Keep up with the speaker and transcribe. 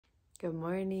Good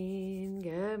morning.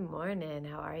 Good morning.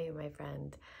 How are you, my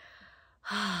friend?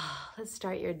 Let's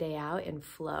start your day out in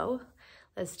flow.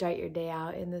 Let's start your day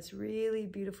out in this really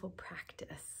beautiful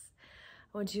practice.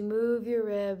 I want you to move your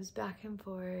ribs back and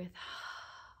forth.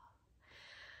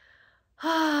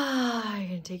 You're going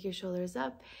to take your shoulders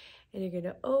up and you're going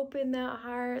to open that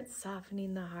heart,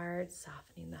 softening the heart,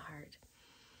 softening the heart.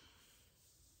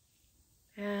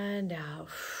 And out.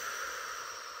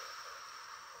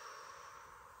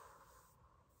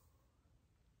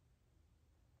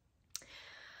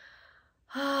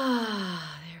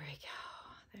 There we go.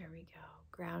 There we go.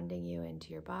 Grounding you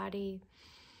into your body.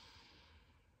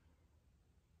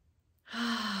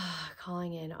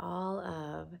 Calling in all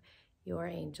of your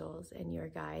angels and your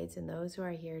guides and those who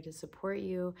are here to support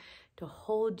you, to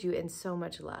hold you in so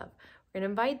much love. We're going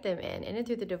to invite them in and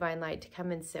through the divine light to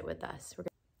come and sit with us.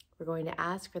 We're going to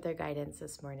ask for their guidance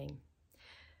this morning.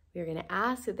 We are going to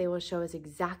ask that they will show us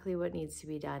exactly what needs to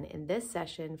be done in this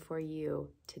session for you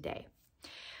today.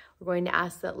 We're going to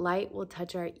ask that light will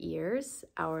touch our ears,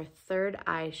 our third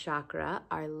eye chakra,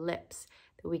 our lips,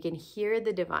 that we can hear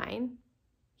the divine,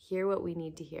 hear what we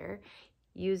need to hear,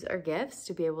 use our gifts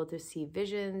to be able to see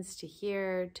visions, to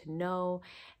hear, to know,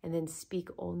 and then speak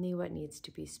only what needs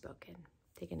to be spoken.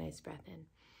 Take a nice breath in.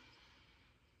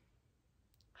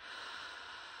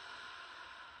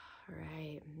 All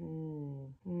right.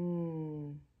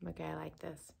 Okay, I like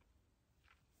this.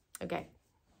 Okay,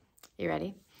 you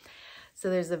ready? So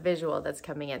there's a visual that's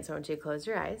coming in. So I want you to close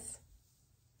your eyes.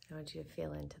 I want you to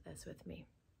feel into this with me.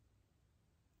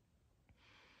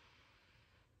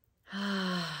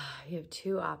 You have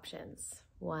two options.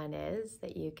 One is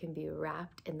that you can be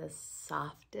wrapped in the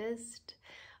softest,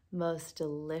 most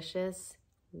delicious,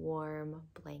 warm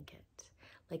blanket.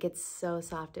 Like it's so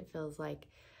soft, it feels like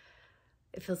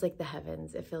the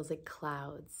heavens. It feels like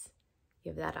clouds. You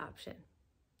have that option.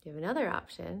 You have another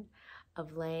option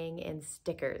of laying in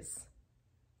stickers,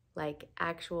 like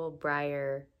actual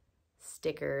briar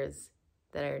stickers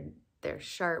they're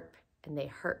sharp and they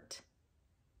hurt.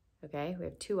 Okay, we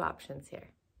have two options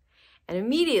here. And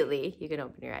immediately, you can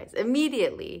open your eyes.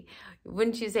 Immediately,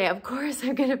 wouldn't you say, of course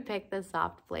I'm gonna pick the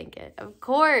soft blanket. Of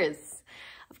course.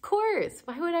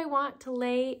 Why would I want to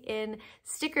lay in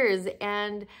stickers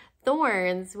and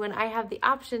thorns when I have the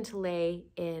option to lay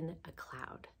in a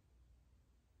cloud?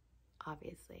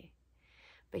 Obviously.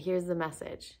 But here's the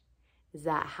message, is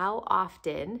that how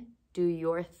often do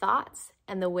your thoughts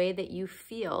and the way that you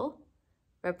feel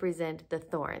represent the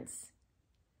thorns?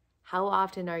 How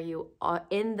often are you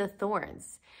in the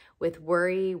thorns with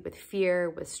worry, with fear,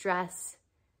 with stress?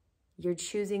 You're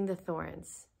choosing the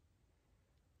thorns.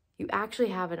 You actually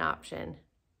have an option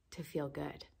to feel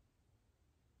good,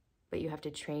 but you have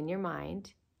to train your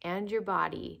mind and your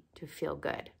body to feel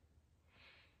good.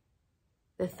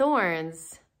 The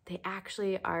thorns, they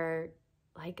actually are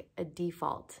like a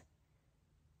default.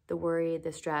 The worry,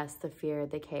 the stress, the fear,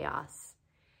 the chaos.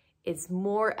 It's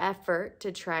more effort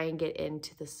to try and get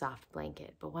into the soft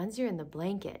blanket. But once you're in the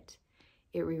blanket,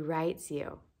 it rewrites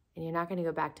you and you're not going to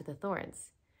go back to the thorns.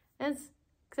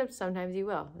 Except sometimes you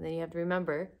will. And then you have to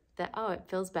remember that, oh, it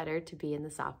feels better to be in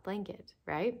the soft blanket,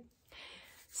 right?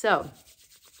 So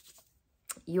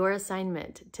your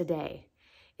assignment today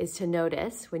is to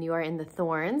notice when you are in the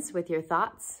thorns with your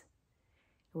thoughts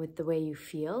and with the way you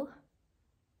feel.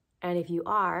 And if you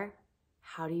are,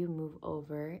 how do you move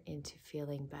over into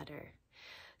feeling better?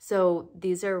 So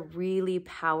these are really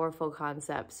powerful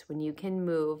concepts when you can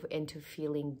move into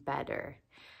feeling better.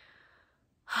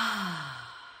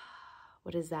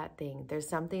 What is that thing? There's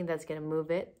something that's going to move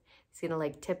it. It's going to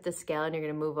like tip the scale and you're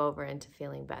going to move over into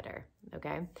feeling better.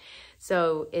 Okay.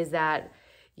 So is that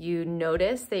you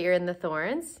notice that you're in the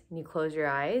thorns and you close your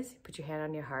eyes, you put your hand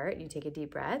on your heart, and you take a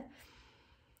deep breath.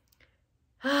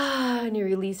 And you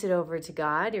release it over to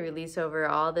God. You release over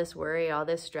all this worry, all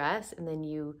this stress, and then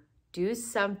you do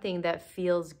something that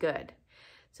feels good.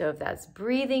 So if that's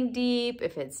breathing deep,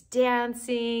 if it's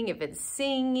dancing, if it's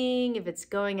singing, if it's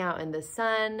going out in the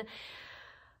sun,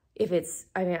 if it's,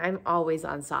 I'm always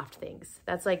on soft things.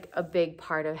 That's like a big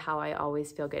part of how I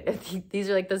always feel good. These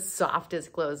are like the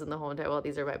softest clothes in the whole entire world.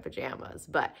 These are my pajamas,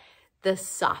 but the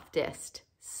softest,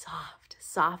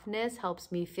 softness helps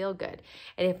me feel good.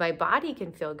 And if my body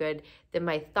can feel good, then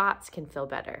my thoughts can feel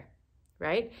better,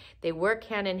 right? They work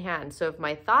hand in hand. So if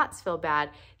my thoughts feel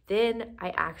bad, then I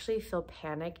actually feel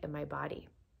panic in my body.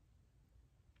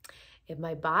 If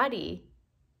my body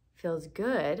feels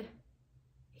good,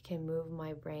 it can move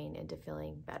my brain into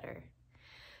feeling better.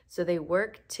 So they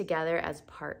work together as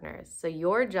partners. So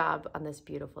your job on this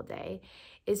beautiful day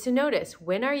is to notice,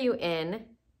 when are you in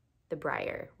the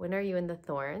briar? When are you in the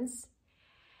thorns?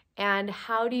 And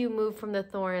how do you move from the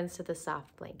thorns to the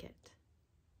soft blanket?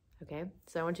 Okay,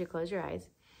 so I want you to close your eyes.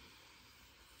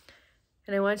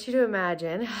 And I want you to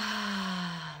imagine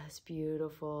this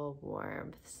beautiful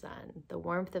warmth sun, the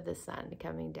warmth of the sun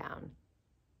coming down.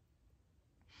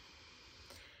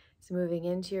 It's moving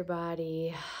into your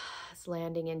body. It's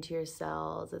landing into your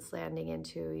cells. It's landing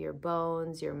into your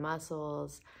bones, your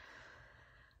muscles.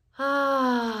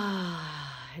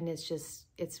 And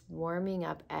it's warming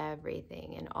up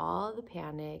everything, and all the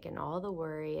panic and all the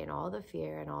worry and all the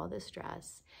fear and all the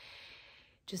stress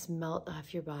just melt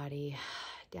off your body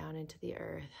down into the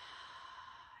earth.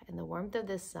 And the warmth of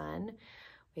the sun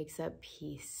wakes up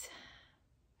peace,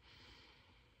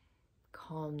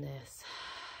 calmness,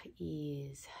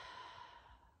 ease,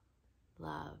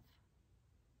 love,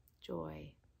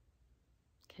 joy,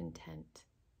 content.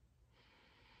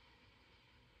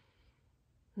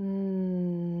 We're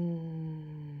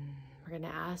going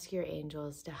to ask your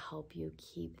angels to help you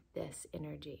keep this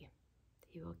energy.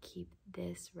 You will keep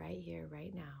this right here,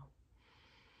 right now,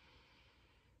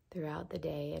 throughout the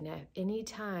day. And at any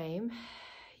time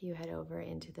you head over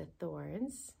into the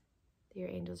thorns, your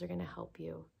angels are going to help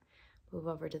you move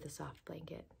over to the soft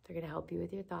blanket. They're going to help you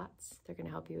with your thoughts. They're going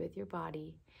to help you with your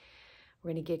body.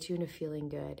 We're going to get you into feeling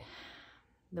good.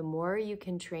 The more you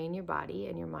can train your body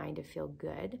and your mind to feel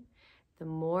good, the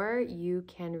more you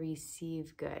can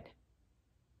receive good.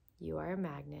 You are a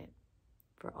magnet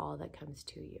for all that comes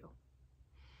to you.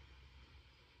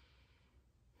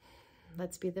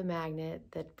 Let's be the magnet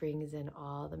that brings in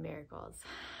all the miracles.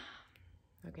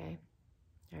 Okay?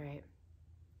 All right.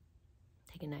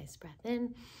 Take a nice breath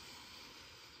in.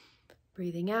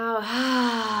 Breathing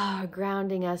out.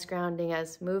 Grounding us, grounding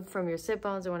us. Move from your sit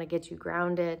bones. I want to get you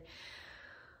grounded.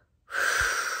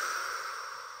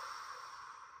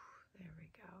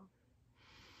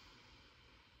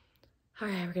 All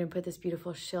right, we're going to put this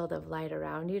beautiful shield of light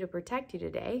around you to protect you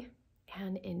today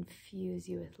and infuse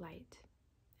you with light.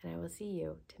 And I will see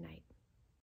you tonight.